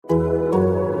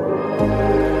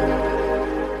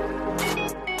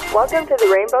Welcome to the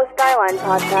Rainbow Skyline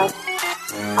podcast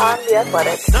on The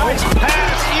Athletic. Nice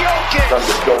pass, Jokic.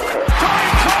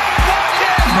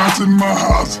 Not in my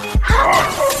house.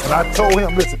 And I told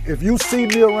him, listen, if you see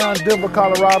me around Denver,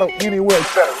 Colorado, anywhere, you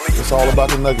better leave. It's all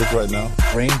about the Nuggets right now.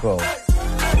 Rainbow.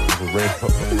 The rainbow.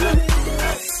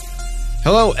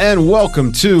 Hello and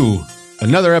welcome to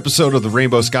another episode of the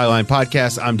Rainbow Skyline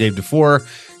podcast. I'm Dave DeFore.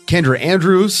 Kendra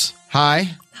Andrews,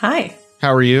 hi. Hi.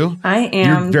 How are you? I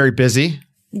am. You're very busy.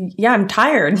 Yeah, I'm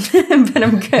tired, but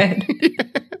I'm good.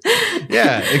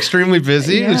 Yeah, extremely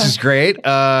busy, which is great.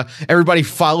 Everybody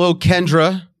follow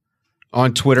Kendra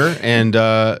on Twitter and,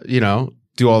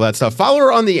 do all that stuff. Follow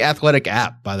her on the Athletic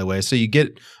app, by the way, so you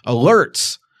get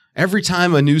alerts every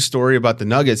time a news story about the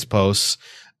Nuggets posts.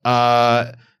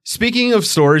 Speaking of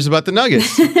stories about the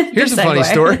Nuggets, here's a funny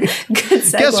story. Good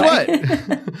segue. Guess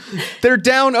what? They're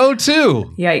down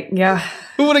 0-2. Yeah.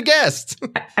 Who would have guessed?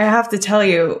 I have to tell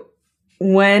you,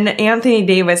 when Anthony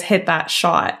Davis hit that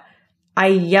shot, I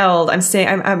yelled. I'm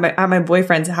at my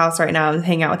boyfriend's house right now. I'm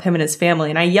hanging out with him and his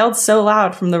family. And I yelled so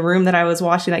loud from the room that I was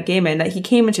watching that game in that he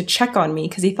came in to check on me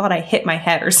because he thought I hit my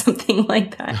head or something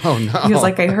like that. Oh, no. He was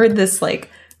like, I heard this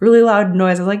really loud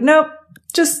noise. I was like, nope,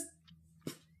 just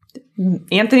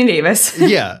Anthony Davis.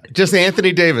 Yeah, just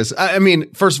Anthony Davis. I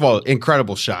mean, first of all,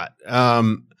 incredible shot.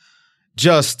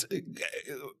 Just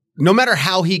no matter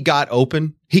how he got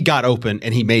open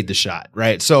and he made the shot,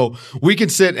 right? So we can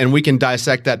sit and we can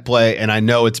dissect that play, and I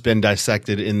know it's been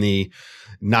dissected in the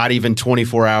not even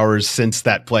 24 hours since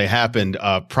that play happened,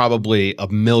 probably a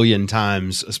million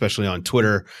times, especially on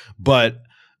Twitter. But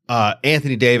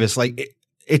Anthony Davis,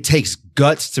 it takes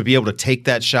guts to be able to take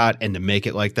that shot and to make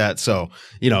it like that. So,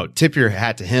 tip your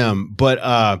hat to him.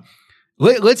 But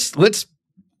let's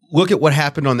look at what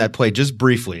happened on that play just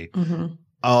briefly. Mm-hmm.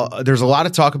 There's a lot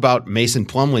of talk about Mason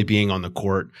Plumlee being on the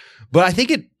court, but I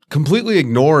think it completely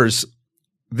ignores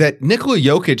that Nikola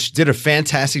Jokic did a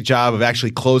fantastic job of actually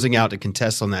closing out the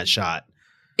contest on that shot.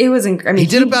 It was incredible. He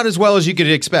did about as well as you could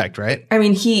expect, right? I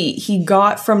mean, he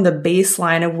got from the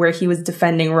baseline of where he was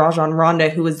defending Rajon Rondo,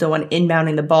 who was the one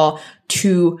inbounding the ball,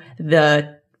 to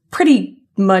the pretty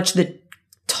much the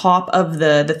top of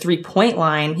the 3-point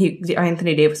line.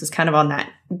 Anthony Davis was kind of on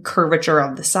that curvature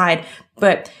of the side,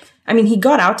 but I mean, he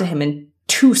got out to him in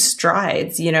 2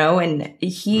 strides, and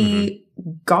he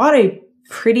got a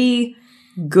pretty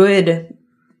good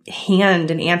hand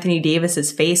in Anthony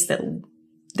Davis's face.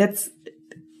 That's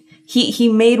he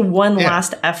made one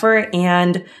last effort,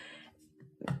 and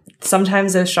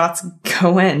sometimes those shots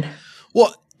go in.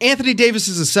 Well, Anthony Davis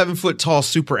is a 7-foot tall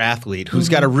super athlete who's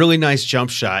got a really nice jump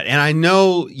shot. And I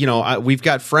know, we've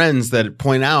got friends that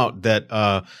point out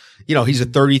that, he's a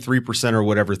 33% or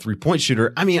whatever 3-point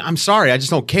shooter. I mean, I'm sorry. I just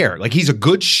don't care. He's a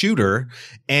good shooter,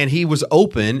 and he was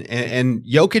open, and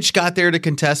Jokic got there to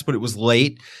contest, but it was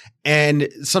late. And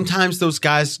sometimes those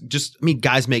guys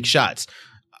guys make shots.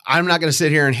 I'm not going to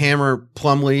sit here and hammer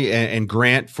Plumlee and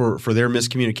Grant for their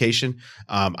miscommunication.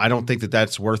 I don't think that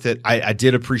that's worth it. I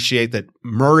did appreciate that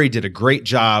Murray did a great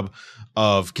job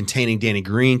of containing Danny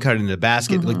Green, cutting the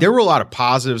basket. There were a lot of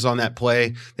positives on that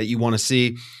play that you want to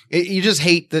see. You just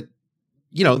hate that,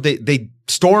 they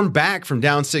stormed back from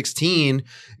down 16,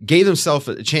 gave themselves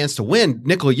a chance to win.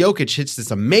 Nikola Jokic hits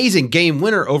this amazing game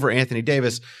winner over Anthony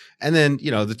Davis. And then,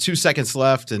 the 2 seconds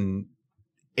left and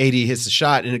AD hits the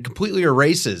shot, and it completely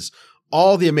erases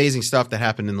all the amazing stuff that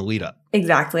happened in the lead up.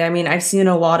 Exactly. I mean, I've seen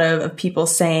a lot of people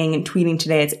saying and tweeting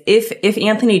today, it's if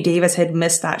Anthony Davis had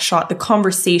missed that shot, the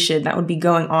conversation that would be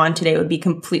going on today would be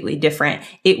completely different.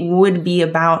 It would be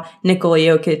about Nikola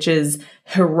Jokic's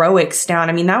heroics down.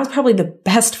 I mean, that was probably the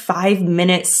best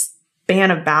 5-minute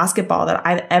span of basketball that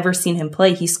I've ever seen him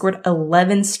play. He scored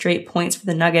 11 straight points for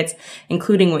the Nuggets,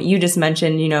 including what you just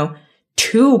mentioned,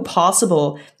 2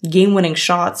 possible game-winning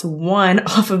shots, one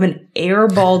off of an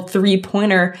airballed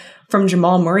 3-pointer from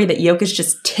Jamal Murray that Jokic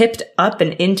just tipped up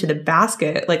and into the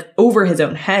basket, over his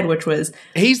own head, which was...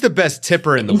 He's the best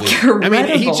tipper in the league. Incredible. I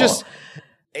mean,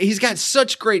 he's got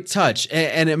such great touch.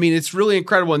 And I mean, it's really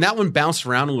incredible. And that one bounced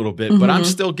around a little bit, but I'm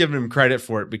still giving him credit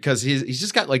for it because he's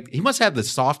just got he must have the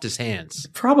softest hands.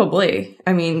 Probably.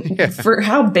 I mean, for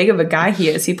how big of a guy he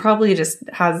is, he probably just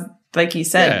has... Like you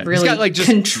said, really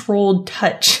controlled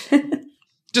touch.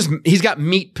 He's got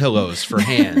meat pillows for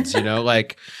hands, but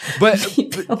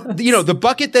the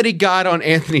bucket that he got on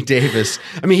Anthony Davis,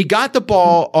 I mean, he got the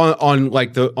ball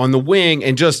on the wing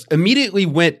and just immediately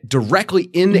went directly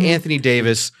into Anthony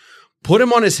Davis, put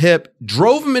him on his hip,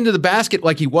 drove him into the basket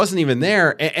like he wasn't even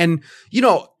there. And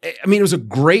I mean, it was a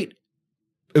great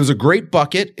It was a great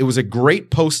bucket. It was a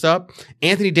great post up.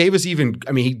 Anthony Davis he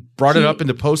brought it up in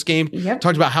the post game,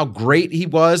 talked about how great he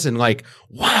was and like,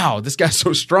 wow, this guy's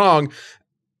so strong.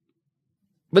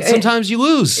 But sometimes you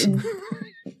lose.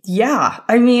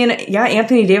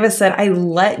 Anthony Davis said, I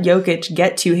let Jokic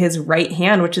get to his right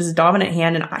hand, which is his dominant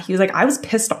hand. And he was like, I was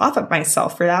pissed off at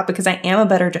myself for that because I am a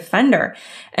better defender.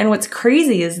 And what's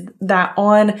crazy is that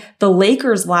on the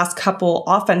Lakers' last couple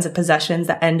offensive possessions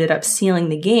that ended up sealing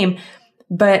the game,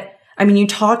 but you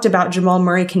talked about Jamal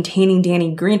Murray containing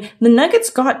Danny Green. The Nuggets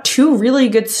got 2 really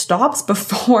good stops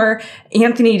before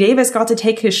Anthony Davis got to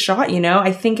take his shot.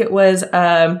 I think it was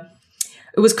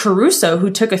Caruso who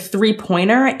took a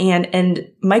 3-pointer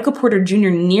and Michael Porter Jr.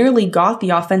 nearly got the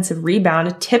offensive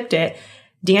rebound, tipped it.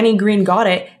 Danny Green got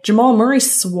it. Jamal Murray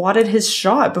swatted his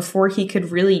shot before he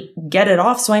could really get it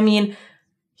off. So,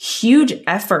 huge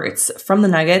efforts from the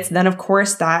Nuggets. Then, of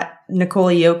course, that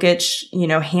Nikola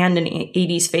Jokic, hand in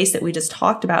AD's face that we just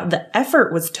talked about. The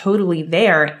effort was totally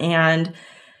there, and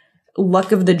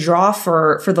luck of the draw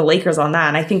for the Lakers on that.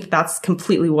 And I think that's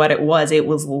completely what it was. It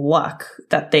was luck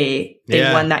that they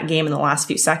won that game in the last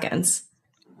few seconds.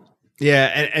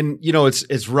 Yeah, and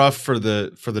it's rough for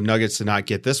the Nuggets to not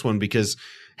get this one because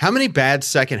how many bad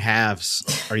second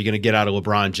halves are you going to get out of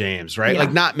LeBron James, right?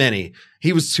 Like not many.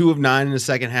 He was 2 of 9 in the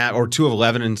second half, or 2 of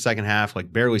 11 in the second half,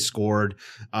 like barely scored.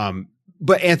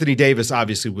 But Anthony Davis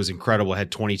obviously was incredible,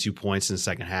 had 22 points in the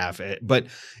second half. But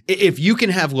if you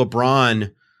can have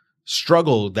LeBron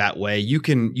struggle that way, you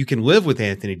can live with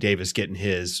Anthony Davis getting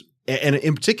his. And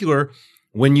in particular,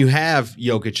 when you have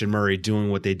Jokic and Murray doing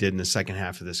what they did in the second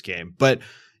half of this game. But,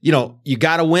 you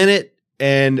got to win it.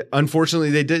 And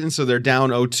unfortunately they didn't. So they're down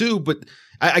 0-2. But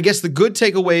I guess the good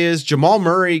takeaway is Jamal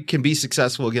Murray can be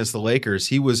successful against the Lakers.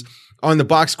 He was on the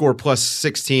box score plus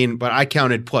 16, but I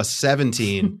counted plus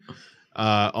 17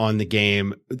 on the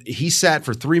game. He sat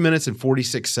for 3 minutes and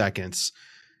 46 seconds.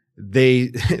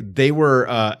 They were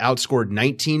outscored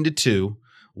 19-2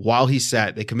 while he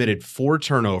sat. They committed 4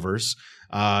 turnovers,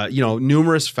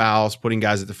 numerous fouls, putting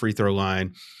guys at the free throw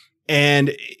line.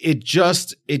 And it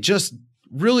just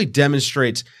really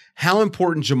demonstrates how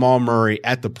important Jamal Murray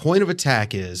at the point of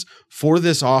attack is for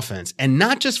this offense, and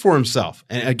not just for himself.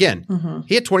 And again,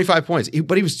 he had 25 points,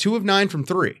 but he was 2 of 9 from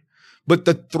 3. But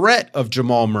the threat of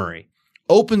Jamal Murray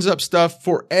opens up stuff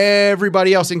for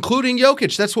everybody else, including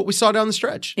Jokic. That's what we saw down the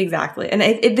stretch. Exactly. And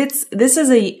this is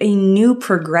a new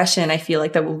progression, I feel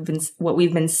like, that what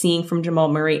we've been seeing from Jamal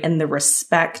Murray and the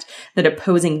respect that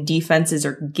opposing defenses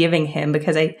are giving him,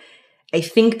 because I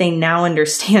think they now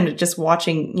understand, just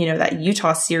watching, that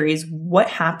Utah series, what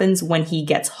happens when he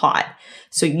gets hot.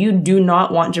 So you do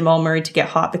not want Jamal Murray to get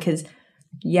hot because,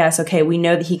 yes, okay, we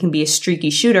know that he can be a streaky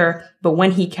shooter, but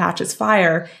when he catches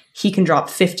fire, he can drop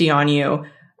 50 on you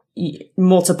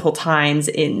multiple times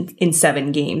in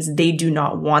 7 games. They do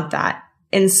not want that.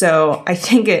 And so I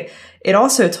think it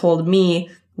also told me,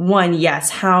 one, yes,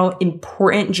 how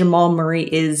important Jamal Murray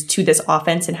is to this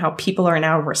offense and how people are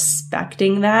now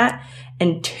respecting that.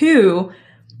 And 2,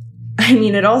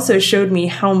 it also showed me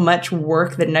how much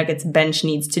work the Nuggets bench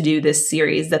needs to do this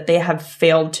series that they have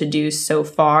failed to do so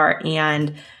far.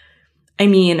 And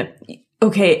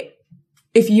okay,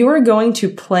 if you are going to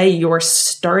play your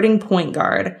starting point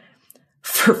guard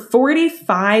for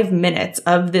 45 minutes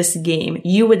of this game,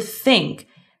 you would think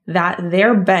that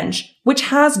their bench, which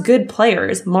has good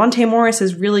players, Monte Morris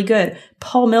is really good,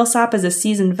 Paul Millsap is a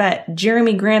seasoned vet,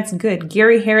 Jeremy Grant's good,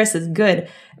 Gary Harris is good,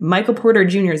 Michael Porter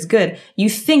Jr. is good. You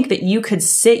think that you could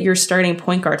sit your starting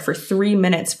point guard for 3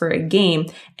 minutes for a game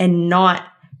and not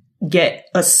get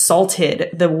assaulted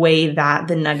the way that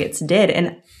the Nuggets did.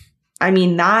 And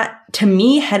that, to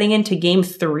me, heading into game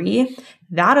 3,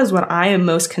 that is what I am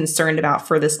most concerned about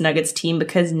for this Nuggets team,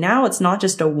 because now it's not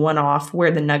just a one-off where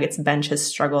the Nuggets bench has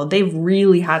struggled. They've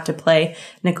really had to play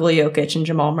Nikola Jokic and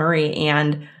Jamal Murray,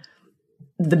 and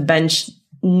the bench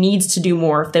needs to do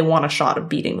more if they want a shot of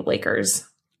beating the Lakers.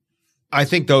 I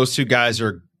think those 2 guys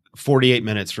are 48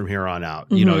 minutes from here on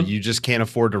out. You just can't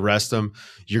afford to rest them.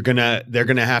 They're going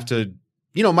to have to,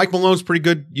 Mike Malone's pretty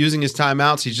good using his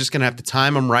timeouts. He's just going to have to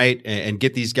time them right and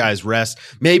get these guys rest.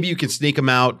 Maybe you can sneak them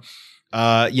out,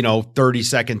 30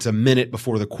 seconds, a minute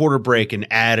before the quarter break and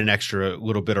add an extra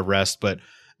little bit of rest. But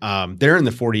they're in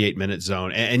the 48-minute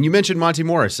zone. And you mentioned Monte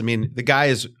Morris. The guy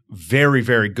is very,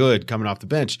 very good coming off the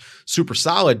bench, super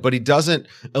solid, but he doesn't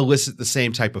elicit the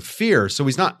same type of fear. So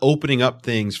he's not opening up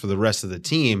things for the rest of the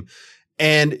team.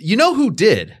 And you know who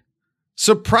did?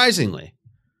 Surprisingly,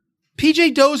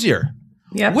 PJ Dozier.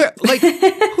 Yeah. Who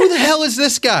the hell is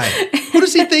this guy? Who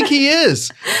does he think he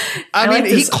is?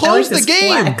 He closed the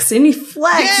game. Flex, and he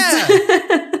flexed.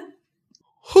 Yeah.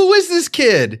 who is this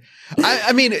kid?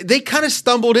 I mean, they kind of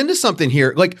stumbled into something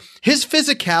here. Like, his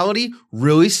physicality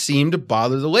really seemed to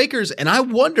bother the Lakers. And I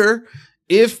wonder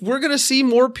if we're going to see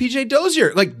more PJ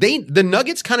Dozier. Like, the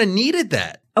Nuggets kind of needed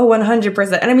that. Oh,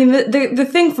 100%. And I mean, the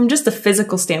thing from just a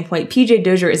physical standpoint, PJ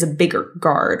Dozier is a bigger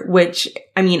guard, which,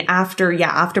 I mean,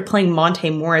 after playing Monte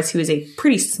Morris, who is a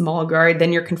pretty small guard,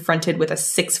 then you're confronted with a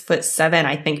 6'7",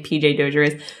 I think PJ Dozier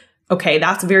is. Okay,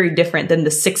 that's very different than the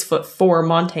 6'4"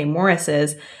 Monte Morris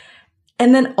is.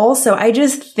 And then also, I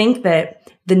just think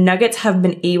that the Nuggets have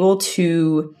been able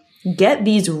to get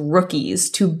these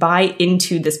rookies to buy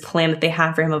into this plan that they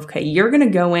have for him of, okay, you're going to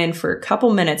go in for a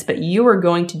couple minutes, but you are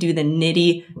going to do the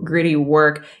nitty gritty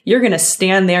work. You're going to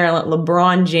stand there and let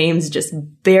LeBron James just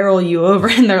barrel you over.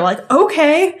 And they're like,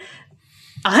 okay,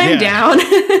 I'm down.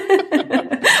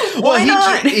 Why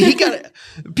not? he got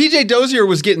PJ Dozier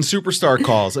was getting superstar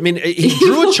calls. I mean, he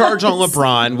drew a charge on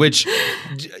LeBron, which,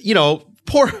 you know,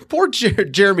 Poor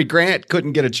Jeremy Grant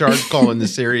couldn't get a charge call in the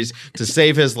series to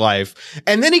save his life.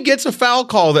 And then he gets a foul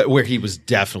call where he was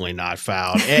definitely not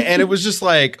fouled. And it was just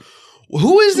like,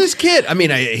 who is this kid? I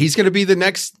mean, he's going to be the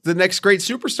next great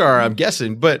superstar, I'm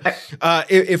guessing. But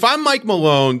if I'm Mike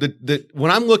Malone,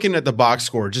 when I'm looking at the box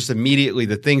score, just immediately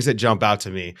the things that jump out to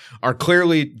me are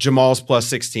clearly Jamal's plus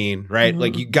 16, right? Mm-hmm.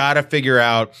 Like, you got to figure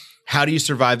out, how do you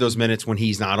survive those minutes when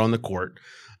he's not on the court?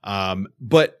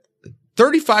 But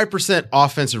 35%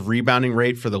 offensive rebounding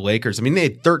rate for the Lakers. I mean, they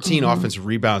had 13 offensive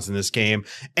rebounds in this game,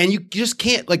 and you just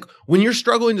can't, like, when you're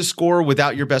struggling to score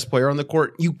without your best player on the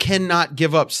court, you cannot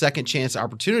give up second chance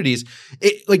opportunities.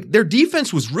 Like, their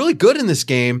defense was really good in this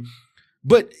game,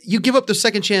 but you give up the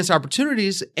second chance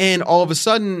opportunities, and all of a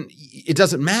sudden it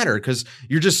doesn't matter because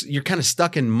you're kind of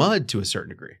stuck in mud to a certain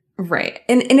degree. Right.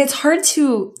 And it's hard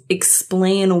to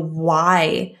explain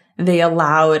why they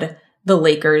allowed the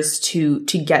Lakers to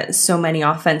get so many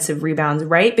offensive rebounds,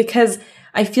 right? Because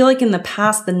I feel like in the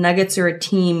past, the Nuggets are a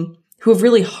team who have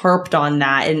really harped on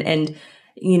that. And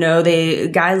you know,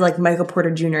 guys like Michael Porter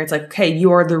Jr., it's like, okay,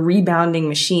 you are the rebounding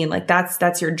machine. Like,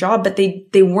 that's your job. But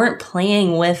they weren't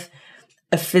playing with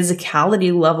a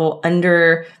physicality level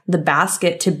under the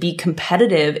basket to be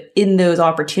competitive in those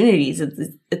opportunities.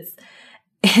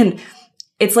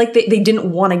 It's like they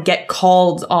didn't want to get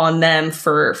called on them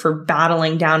for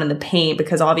battling down in the paint,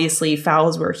 because obviously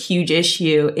fouls were a huge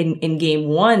issue in game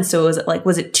one. So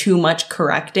was it too much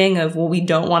correcting of, well, we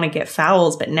don't want to get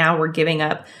fouls, but now we're giving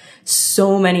up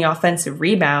so many offensive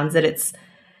rebounds that it's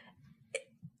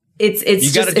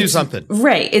you got to do something.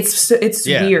 Right. It's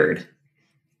weird.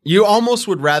 You almost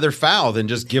would rather foul than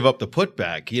just give up the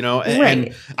putback, you know? And,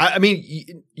 right. I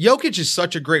mean, Jokic is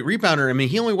such a great rebounder. I mean,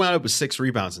 he only wound up with 6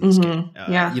 rebounds in this game.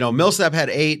 Yeah. You know, Millsap had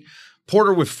 8.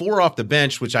 Porter with 4 off the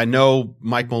bench, which I know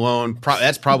Mike Malone,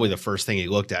 that's probably the first thing he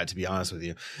looked at, to be honest with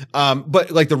you.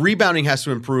 But like, the rebounding has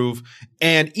to improve.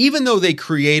 And even though they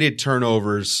created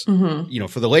turnovers, you know,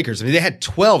 for the Lakers, I mean, they had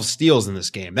 12 steals in this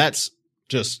game. That's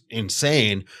just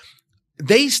insane.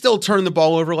 They still turn the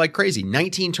ball over like crazy.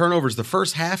 19 turnovers the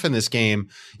first half in this game.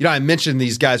 You know, I mentioned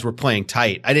these guys were playing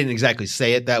tight. I didn't exactly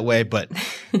say it that way, but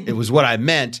it was what I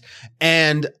meant.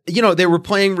 And, you know, they were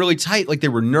playing really tight. Like, they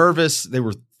were nervous. They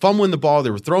were fumbling the ball. They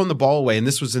were throwing the ball away. And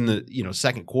this was in the, you know,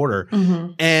 second quarter.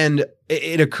 And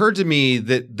it occurred to me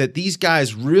that these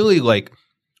guys really, like,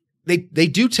 they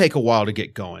do take a while to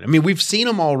get going. I mean, we've seen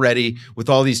them already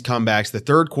with all these comebacks, the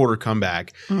third quarter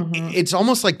comeback. It's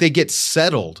almost like they get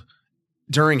settled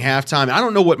during halftime. I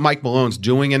don't know what Mike Malone's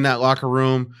doing in that locker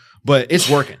room, but it's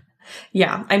working.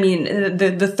 Yeah. I mean,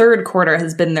 the third quarter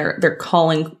has been their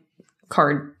calling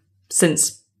card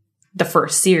since the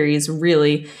first series,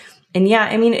 really. And yeah,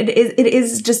 I mean, it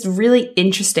is just really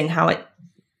interesting how it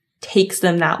takes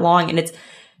them that long. And it's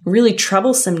really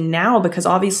troublesome now because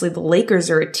obviously the Lakers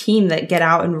are a team that get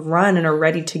out and run and are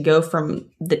ready to go from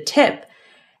the tip.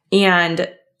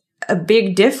 And a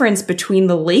big difference between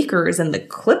the Lakers and the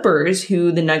Clippers,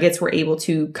 who the Nuggets were able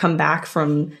to come back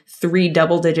from 3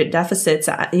 double-digit deficits,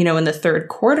 you know, in the third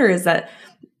quarter, is that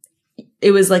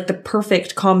it was like the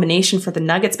perfect combination for the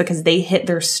Nuggets because they hit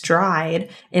their stride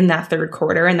in that third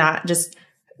quarter, and that just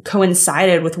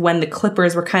coincided with when the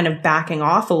Clippers were kind of backing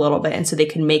off a little bit, and so they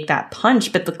could make that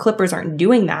punch. But the Clippers aren't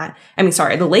doing that. I mean,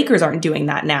 sorry, the Lakers aren't doing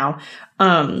that now.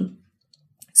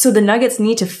 So the Nuggets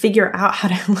need to figure out how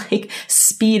to like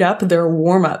speed up their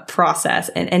warm-up process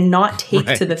and not take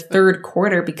to the third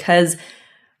quarter, because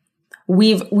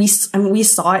we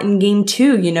saw it in game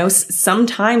 2, you know,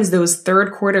 sometimes those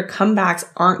third quarter comebacks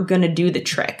aren't going to do the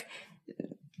trick.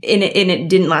 And it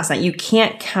didn't last night. You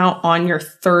can't count on your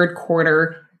third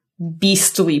quarter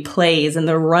beastly plays and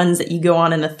the runs that you go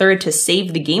on in the third to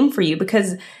save the game for you,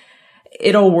 because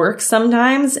it'll work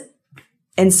sometimes.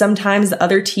 And sometimes the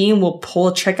other team will pull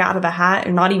a trick out of the hat,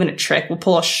 or not even a trick, will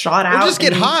pull a shot out. Or just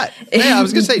get hot. Yeah, I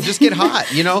was going to say, just get hot,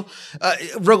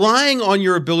 relying on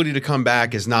your ability to come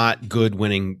back is not good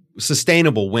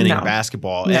sustainable winning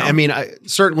basketball. No. I mean,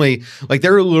 certainly, like,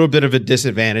 they're a little bit of a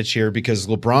disadvantage here because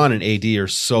LeBron and AD are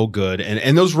so good.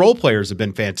 And those role players have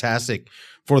been fantastic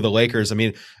for the Lakers. I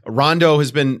mean, Rondo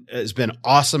has been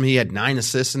awesome. He had 9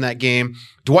 assists in that game.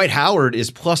 Dwight Howard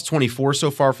is plus 24 so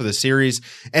far for the series.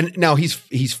 And now he's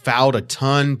fouled a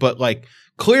ton, but like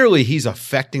clearly he's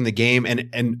affecting the game.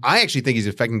 And I actually think he's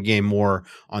affecting the game more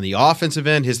on the offensive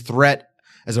end. His threat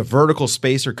as a vertical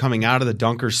spacer coming out of the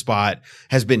dunker spot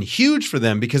has been huge for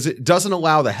them because it doesn't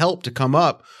allow the help to come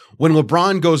up. When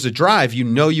LeBron goes to drive,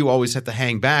 you always have to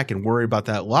hang back and worry about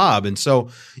that lob. And so,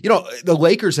 the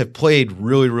Lakers have played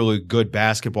really, really good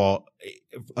basketball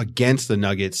against the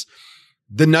Nuggets.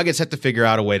 The Nuggets have to figure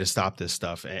out a way to stop this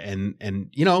stuff. And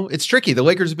it's tricky. The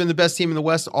Lakers have been the best team in the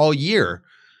West all year.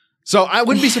 So I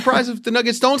wouldn't be surprised if the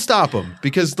Nuggets don't stop them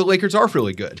because the Lakers are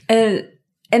really good.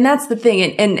 And that's the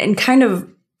thing. And kind of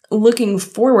looking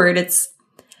forward, it's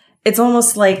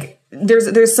almost like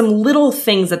there's some little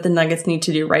things that the Nuggets need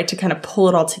to do, right, to kind of pull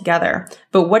it all together.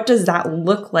 But what does that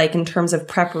look like in terms of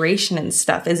preparation and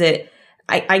stuff? Is it,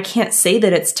 I can't say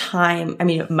that it's time. I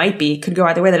mean, it might be, could go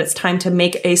either way, that it's time to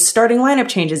make a starting lineup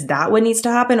change. Is that what needs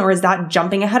to happen? Or is that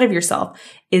jumping ahead of yourself?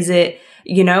 Is it,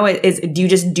 do you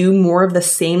just do more of the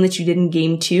same that you did in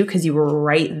game 2 because you were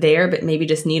right there, but maybe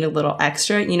just need a little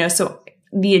extra, so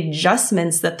the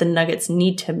adjustments that the Nuggets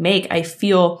need to make, I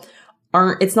feel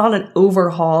it's not an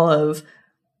overhaul of,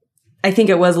 I think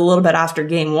it was a little bit after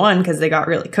game 1 because they got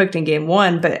really cooked in game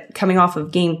 1, but coming off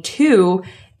of game 2,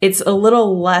 it's a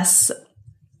little less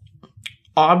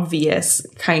obvious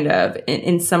kind of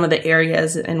in some of the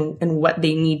areas and what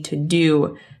they need to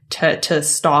do to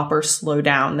stop or slow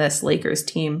down this Lakers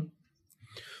team.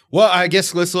 Well, I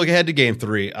guess let's look ahead to game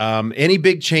 3. Any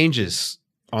big changes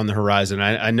on the horizon?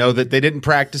 I know that they didn't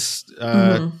practice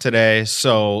today,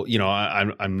 so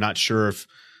I'm not sure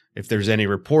if there's any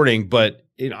reporting, but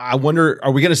I wonder,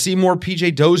 are we going to see more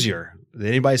PJ Dozier? Did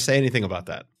anybody say anything about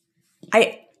that?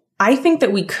 I think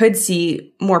that we could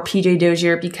see more PJ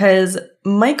Dozier because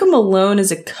Michael Malone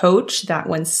is a coach that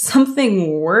when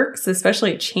something works,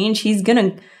 especially a change, he's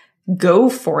going to go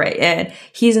for it, and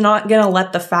he's not going to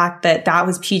let the fact that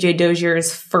was PJ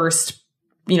Dozier's first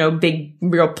big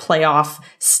real playoff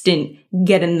stint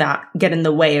get in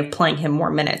the way of playing him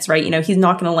more minutes, right? He's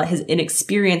not going to let his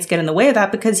inexperience get in the way of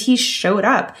that because he showed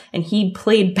up and he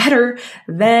played better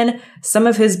than some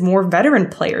of his more veteran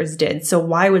players did. So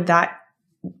why would that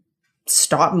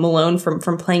stop Malone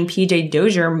from playing PJ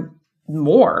Dozier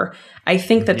more? I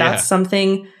think that's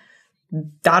something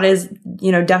that is,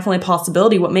 definitely a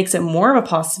possibility. What makes it more of a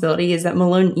possibility is that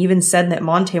Malone even said that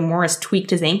Monte Morris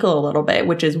tweaked his ankle a little bit,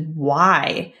 which is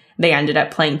why they ended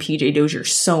up playing PJ Dozier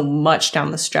so much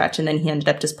down the stretch. And then he ended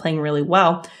up just playing really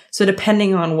well. So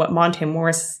depending on what Monte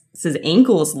Morris's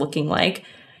ankle is looking like,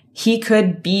 he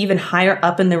could be even higher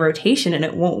up in the rotation, and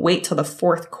it won't wait till the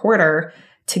 4th quarter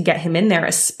to get him in there,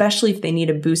 especially if they need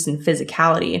a boost in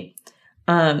physicality.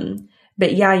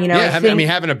 But yeah, I think,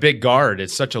 having a big guard,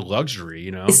 it's such a luxury,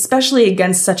 especially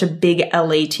against such a big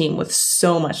LA team with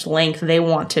so much length. They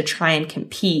want to try and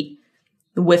compete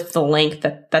with the length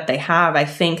that they have. I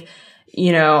think,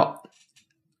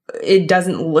 it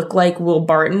doesn't look like Will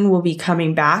Barton will be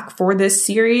coming back for this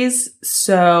series.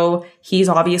 So he's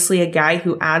obviously a guy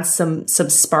who adds some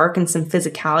spark and some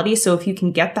physicality. So if you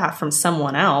can get that from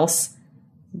someone else,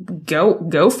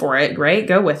 go for it, right?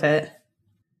 Go with it.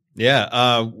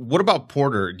 Yeah. What about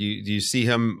Porter? Do you see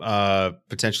him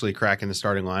potentially cracking the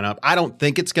starting lineup? I don't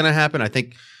think it's going to happen. I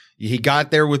think he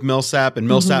got there with Millsap, and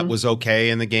Millsap was okay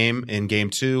in game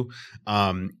 2.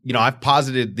 I've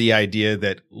posited the idea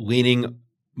that leaning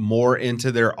more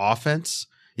into their offense,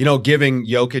 giving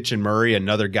Jokic and Murray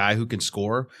another guy who can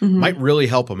score might really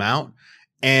help them out.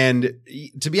 And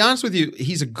to be honest with you,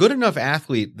 he's a good enough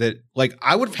athlete that, like,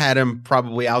 I would have had him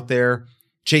probably out there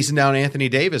chasing down Anthony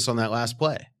Davis on that last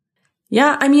play.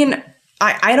 Yeah, I mean,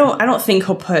 I don't think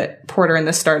he'll put Porter in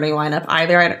the starting lineup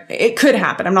either. It could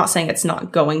happen. I'm not saying it's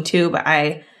not going to, but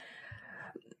I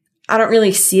don't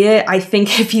really see it. I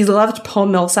think if he's left Paul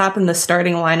Millsap in the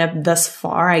starting lineup thus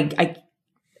far, I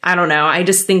don't know. I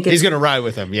just think he's going to ride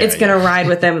with him. Yeah, it's going to ride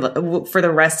with him for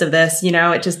the rest of this.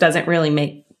 It just doesn't really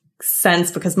make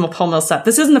sense because Paul Millsap,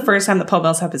 this isn't the first time that Paul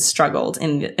Millsap has struggled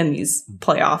in these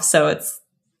playoffs. So it's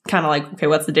kind of like, okay,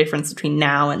 what's the difference between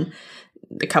now and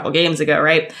a couple games ago,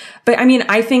 right? But I mean,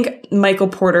 I think Michael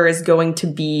Porter is going to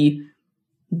be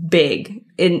big.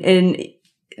 And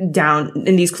down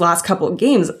in these last couple of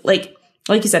games. Like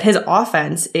you said, his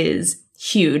offense is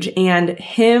huge, and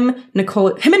him and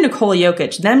Nikola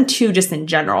Jokic, them two just in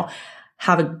general,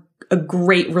 have a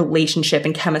great relationship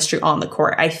and chemistry on the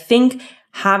court. I think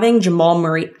having Jamal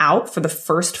Murray out for the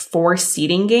first 4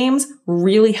 seeding games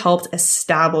really helped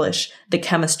establish the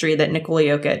chemistry that Nikola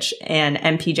Jokic and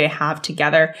MPJ have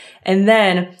together. And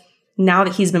then now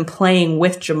that he's been playing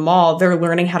with Jamal, they're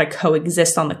learning how to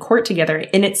coexist on the court together.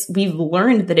 And we've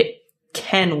learned that it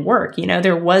can work. You know,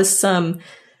 there was some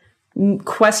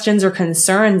questions or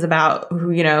concerns about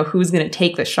who's going to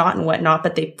take the shot and whatnot,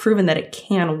 but they've proven that it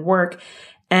can work.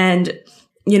 And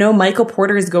Michael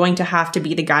Porter is going to have to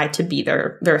be the guy to be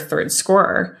their third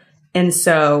scorer. And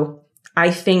so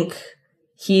I think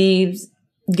he's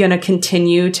going to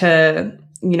continue to,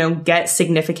 get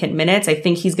significant minutes. I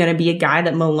think he's going to be a guy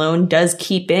that Malone does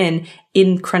keep in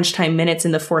crunch time minutes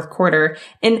in the fourth quarter.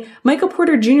 And Michael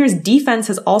Porter Jr.'s defense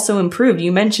has also improved.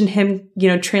 You mentioned him,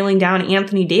 trailing down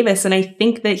Anthony Davis. And I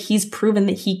think that he's proven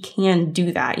that he can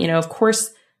do that. Of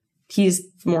course, he's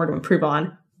more to improve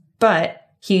on, but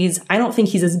I don't think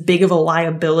he's as big of a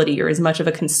liability or as much of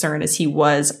a concern as he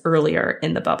was earlier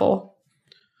in the bubble.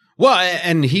 Well,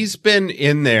 and he's been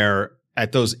in there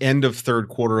at those end of third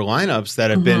quarter lineups that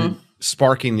have been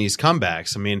sparking these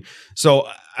comebacks.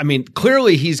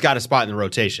 Clearly he's got a spot in the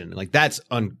rotation. Like that's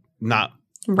not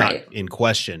in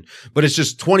question, but it's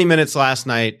just 20 minutes last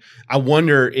night. I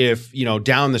wonder if,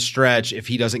 down the stretch, if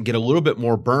he doesn't get a little bit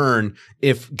more burn,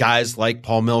 if guys like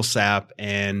Paul Millsap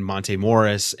and Monte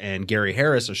Morris and Gary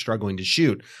Harris are struggling to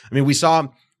shoot. I mean, we saw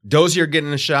Dozier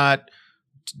getting a shot,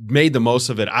 made the most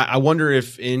of it. I wonder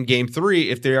if in game 3,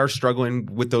 if they are struggling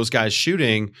with those guys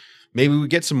shooting, maybe we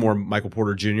get some more Michael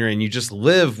Porter Jr. and you just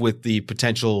live with the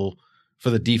potential for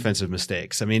the defensive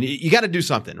mistakes. I mean, you got to do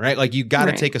something, right? Like you got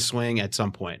to take a swing at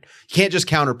some point. You can't just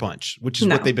counterpunch, which is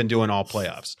what they've been doing all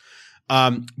playoffs.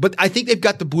 But I think they've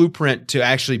got the blueprint to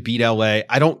actually beat LA.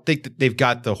 I don't think that they've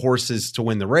got the horses to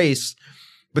win the race,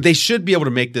 but they should be able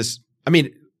to make this. I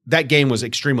mean, that game was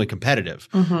extremely competitive.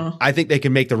 I think they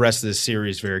can make the rest of this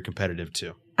series very competitive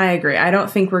too. I agree. I don't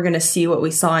think we're going to see what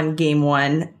we saw in game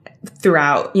 1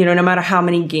 throughout, no matter how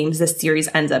many games this series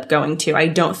ends up going to. I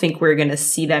don't think we're going to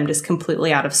see them just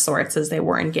completely out of sorts as they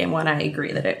were in game 1. I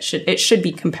agree that it should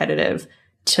be competitive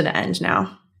to the end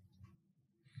now.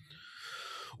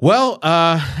 Well,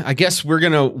 I guess we're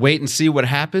going to wait and see what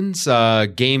happens.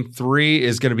 Game 3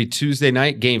 is going to be Tuesday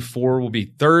night. Game 4 will be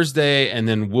Thursday, and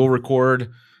then we'll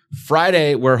record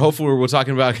Friday where hopefully we're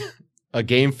talking about a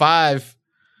game 5.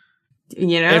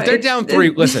 If they're down 3,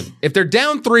 listen, if they're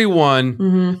down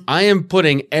 3-1, I am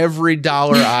putting every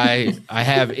dollar I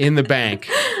have in the bank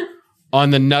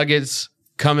on the Nuggets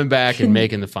coming back and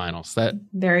making the finals.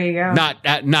 There you go. Not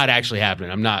actually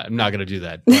happening. I'm not going to do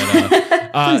that.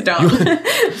 But, please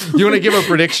don't. You want to give a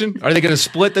prediction? Are they going to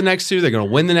split the next 2? They're going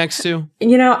to win the next 2?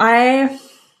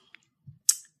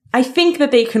 I think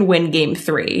that they can win game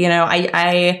 3.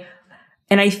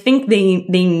 I think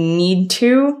they need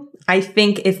to. I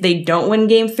think if they don't win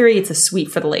game 3, it's a sweep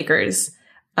for the Lakers.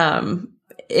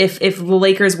 If the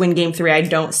Lakers win game 3, I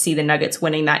don't see the Nuggets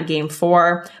winning that game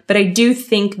 4. But I do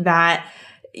think that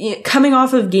coming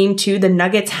off of game 2, the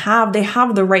Nuggets have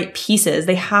the right pieces.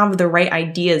 They have the right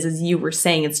ideas, as you were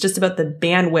saying. It's just about the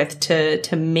bandwidth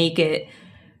to make it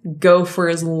go for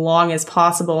as long as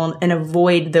possible and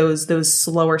avoid those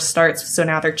slower starts. So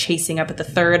now they're chasing up at the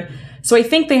third. So I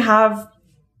think they have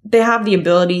the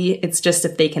ability. It's just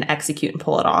if they can execute and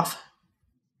pull it off.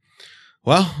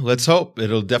 Well, let's hope.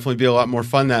 It'll definitely be a lot more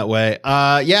fun that way.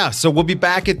 So we'll be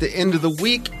back at the end of the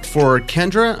week. For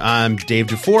Kendra, I'm Dave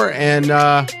Dufour, and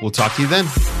we'll talk to you then.